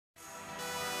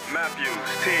Matthew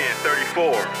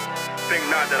 10:34. Think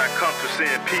not that I come to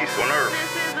send peace on earth.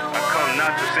 I come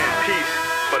not to send peace,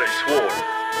 but a sword.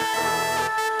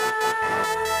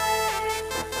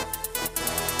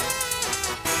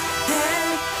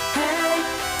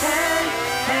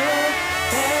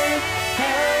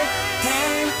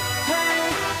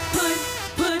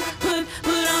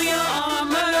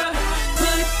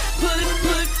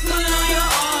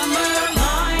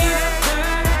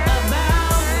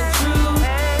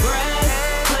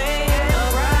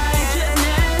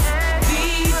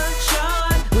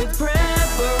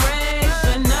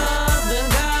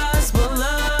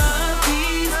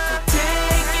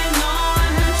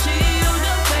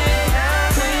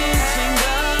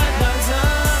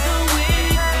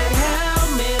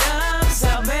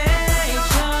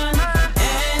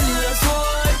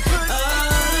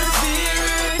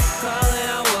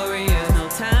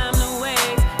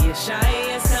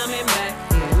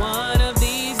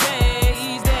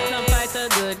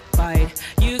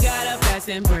 You gotta fast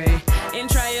and pray and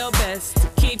try your best to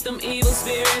keep them evil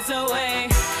spirits away.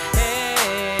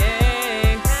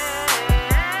 Hey.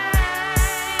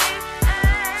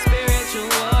 Spiritual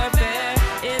warfare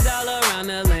is all around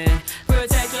the land.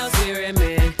 Protect your spirit,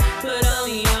 man. Put on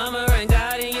the armor and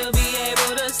God, and you'll be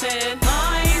able to stand.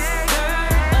 Loins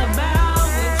girt about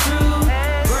with truth,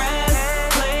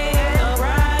 breastplate of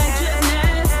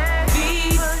righteousness,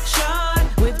 feet shod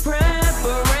with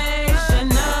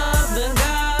preparation of the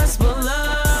gospel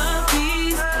of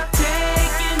peace,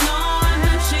 taking on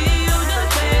the shield of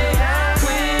faith,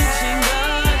 quenching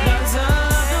the darts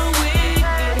of the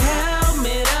wicked,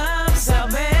 helmet of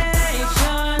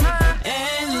salvation,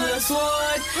 and the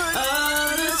sword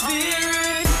of the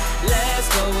Spirit. Let's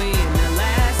go, we in the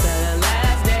last of the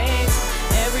last days.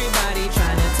 Everybody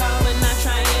trying to talk but not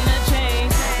trying to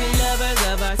change. We lovers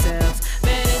of ourselves,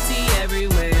 vanity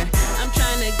everywhere. I'm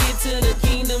trying to get to the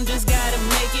kingdom, just gotta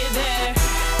make it there.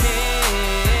 Hey.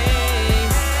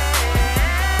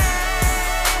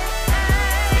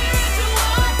 Spiritual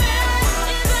warfare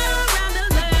is all around the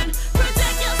land.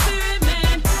 Protect your spirit,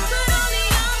 man. Put on the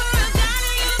armor of God,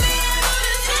 and you'll be able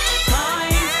to stand.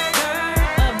 Loins girt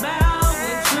about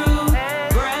with truth,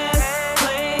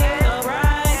 breastplate of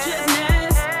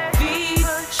righteousness, feet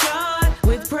shod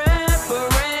with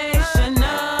preparation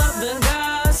of the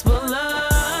gospel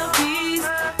of peace,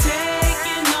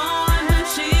 taking on the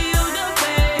shield of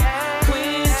faith,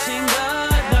 quenching the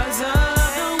darts of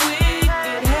the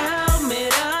wicked,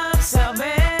 helmet of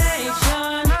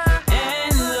salvation,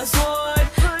 and the sword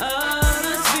of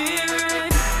the Spirit.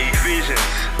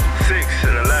 Ephesians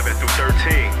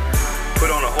 6:11-13. Put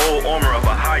on the whole armor of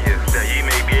Atarah, that ye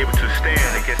may be able to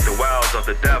stand against the wiles of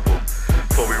the devil.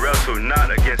 For we wrestle not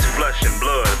against flesh and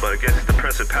blood, but against the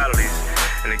principalities,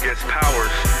 and against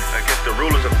powers, against the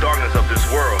rulers of darkness of this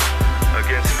world,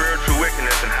 against spiritual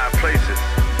wickedness in high places.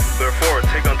 Therefore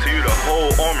take unto you the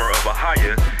whole armor of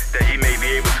Atarah, that ye may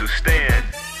be able to stand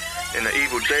in the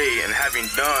evil day, and having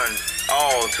done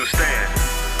all to stand.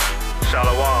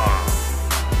 Shalom.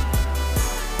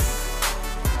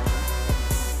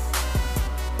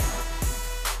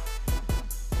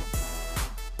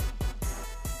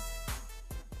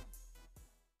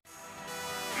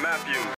 Matthew